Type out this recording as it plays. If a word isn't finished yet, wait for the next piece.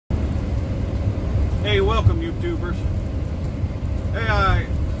welcome YouTubers. Hey,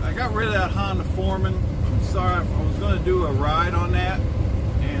 I got rid of that Honda Foreman. I'm sorry, I was going to do a ride on that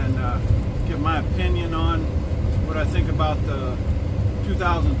and give my opinion on what I think about the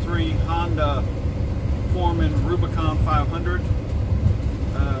 2003 Honda Foreman Rubicon 500.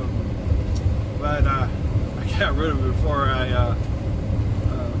 But I got rid of it before I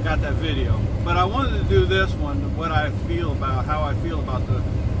got that video. But I wanted to do this one, how I feel about the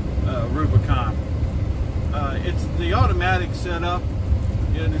Rubicon. It's the automatic setup,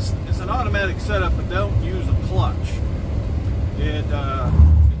 and it's an automatic setup, but don't use a clutch.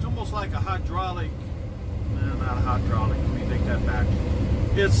 It's almost like a hydraulic. No, not a hydraulic. Let me take that back.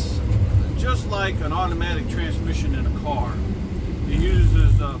 It's just like an automatic transmission in a car. It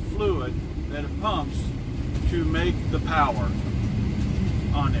uses fluid that it pumps to make the power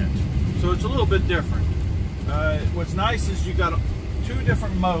on it. So it's a little bit different. What's nice is you got two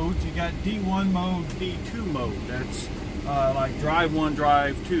different modes. You got D1 mode, D2 mode. That's like drive 1,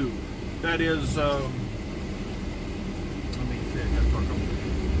 drive 2. That is, let me see,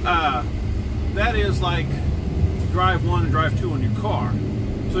 that is like drive 1 and drive 2 on your car.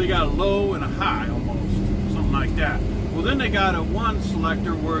 So you got a low and a high almost, something like that. Well, then they got a one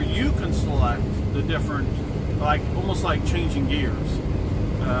selector where you can select the different, like almost like changing gears.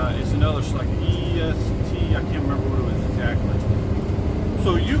 It's another select, EST, I can't remember what it was exactly.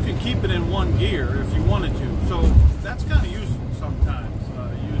 So you can keep it in one gear if you wanted to. So that's kind of useful sometimes,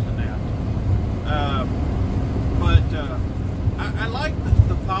 using that. I like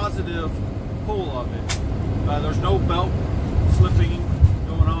the positive pull of it. There's no belt slipping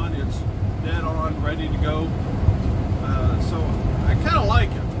going on. It's dead on, ready to go. So I kind of like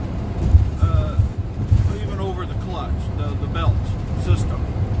it. Even over the clutch, the belt system.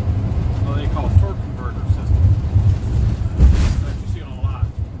 Well, they call it torque converter system. That you see on a lot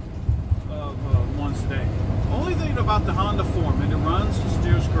of ones today. Only thing about the Honda Foreman, it runs and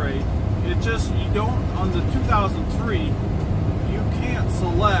steers great. It just, you don't, on the 2003, you can't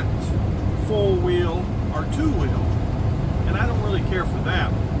select full wheel or two wheel. And I don't really care for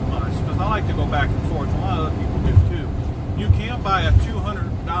that much because I like to go back and forth. A lot of other people do too. You can buy a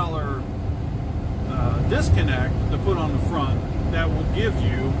 $200 disconnect to put on the front that will give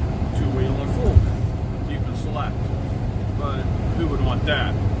you two-wheel or four-wheel. You can select, but who would want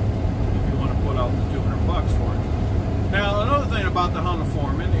that if you want to put out the $200 for it? Now, another thing about the Honda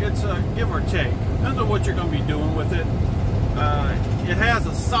Foreman, it's a give or take. Depends on what you're going to be doing with it. It has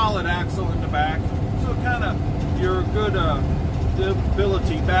a solid axle in the back, so kind of your good the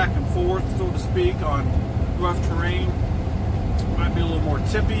ability back and forth, so to speak, on rough terrain might be a little more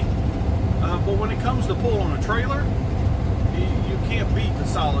tippy. But when it comes to pulling a trailer, you can't beat the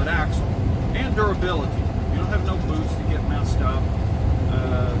solid axle. And durability. You don't have no boots to get messed up.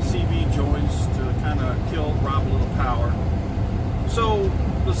 CV joints to kind of rob a little power. So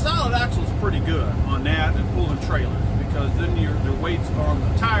the solid axle is pretty good on that and pulling trailers, because then your weight's on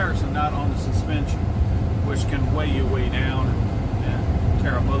the tires and not on the suspension, which can weigh you way down and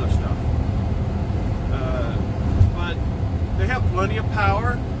tear up other stuff. But they have plenty of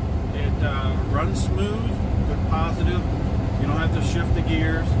power. It runs smooth, good positive. You don't have to shift the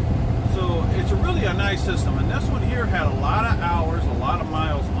gears. So it's really a nice system. And this one here had a lot of hours, a lot of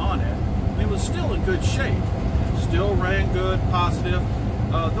miles on it. And it was still in good shape. Still ran good, positive.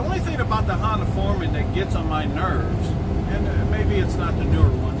 The only thing about the Honda Foreman that gets on my nerves, and maybe it's not the newer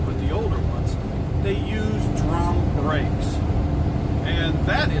ones, but the older ones, they use drum brakes. And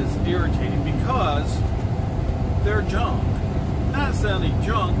that is irritating because they're junk. Not necessarily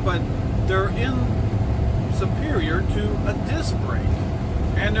junk, but they're superior to a disc brake.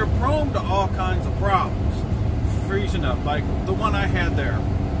 And they're prone to all kinds of problems. Freezing up, like the one I had there.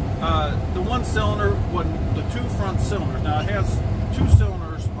 The one cylinder, the two front cylinders, now it has two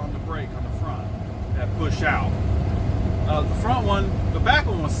cylinders on the brake on the front that push out. The front one, the back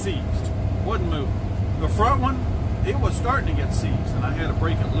one was seized, wasn't moving. The front one, it was starting to get seized, and I had to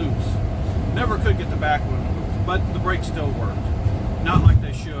break it loose. Never could get the back one loose, but the brakes still worked. Not like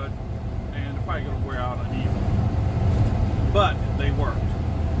they should, and they're probably going to wear out uneven. But they worked.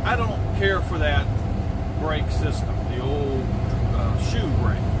 I don't care for that brake system, the old shoe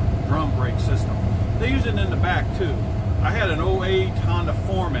brake, drum brake system. They use it in the back too. I had an 08 Honda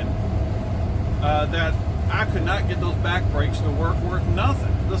Foreman that I could not get those back brakes to work worth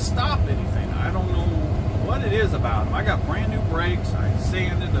nothing, to stop anything. I don't know what it is about them. I got brand new brakes, I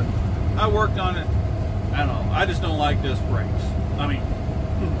sanded them, I worked on it. I don't know, I just don't like disc brakes. I mean,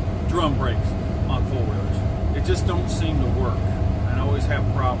 drum brakes on four-wheelers. It just don't seem to work. I always have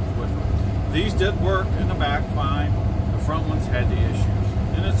problems with them. These did work in the back fine. The front ones had the issues,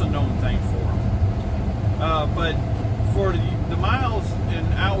 and it's a known thing for them. But for the miles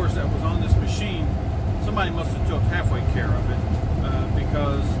and hours that was on this machine, somebody must have took halfway care of it,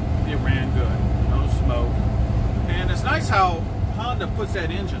 because it ran good, no smoke. And it's nice how Honda puts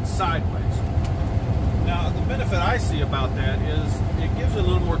that engine sideways. Now, the benefit I see about that is it gives it a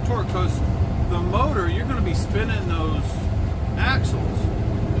little more torque, because the motor, you're going to be spinning those axles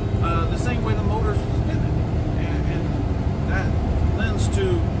the same way the motor's spinning. And that lends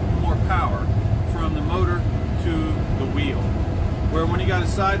to more power from the motor to the wheel. Where when you got it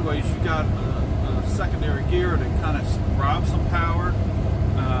sideways, you got a secondary gear that kind of robs some power.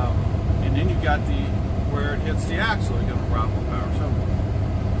 And then you got where it hits the axle, you're going to rob more power. So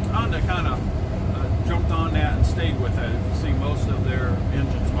Honda kind of jumped on that and stayed with that. You see, most of their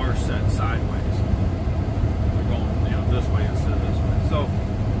engines are set sideways. They're going, this way instead of this way. So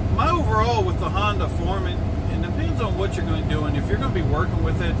my overall with the Honda Foreman, it depends on what you're going to do, and if you're going to be working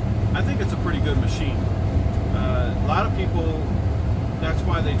with it, I think it's a pretty good machine. A lot of people, that's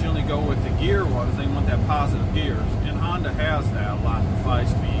why they generally go with the gear ones. They want that positive gears, and Honda has that a lot, the 5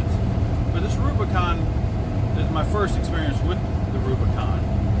 speeds. But this Rubicon is my first experience with the Rubicon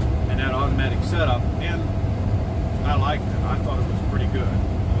and that automatic setup, and I liked it. I thought it was pretty good,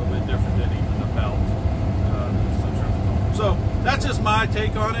 a little bit different than even the belt. So that's just my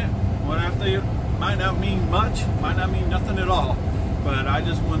take on it. What I think might not mean much, might not mean nothing at all, but I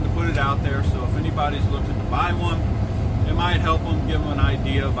just wanted to put it out there. So if anybody's looking to buy one, it might help them, give them an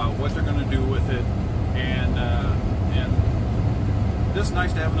idea about what they're going to do with it, and just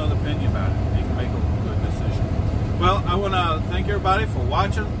nice to have another opinion about it. You can make a good decision. Well, I want to thank everybody for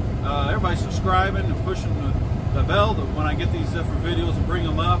watching. Everybody subscribing and pushing the bell when I get these different videos and bring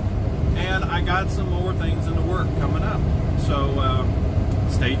them up. And I got some more things in the work coming up. So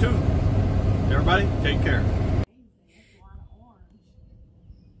stay tuned. Everybody, take care.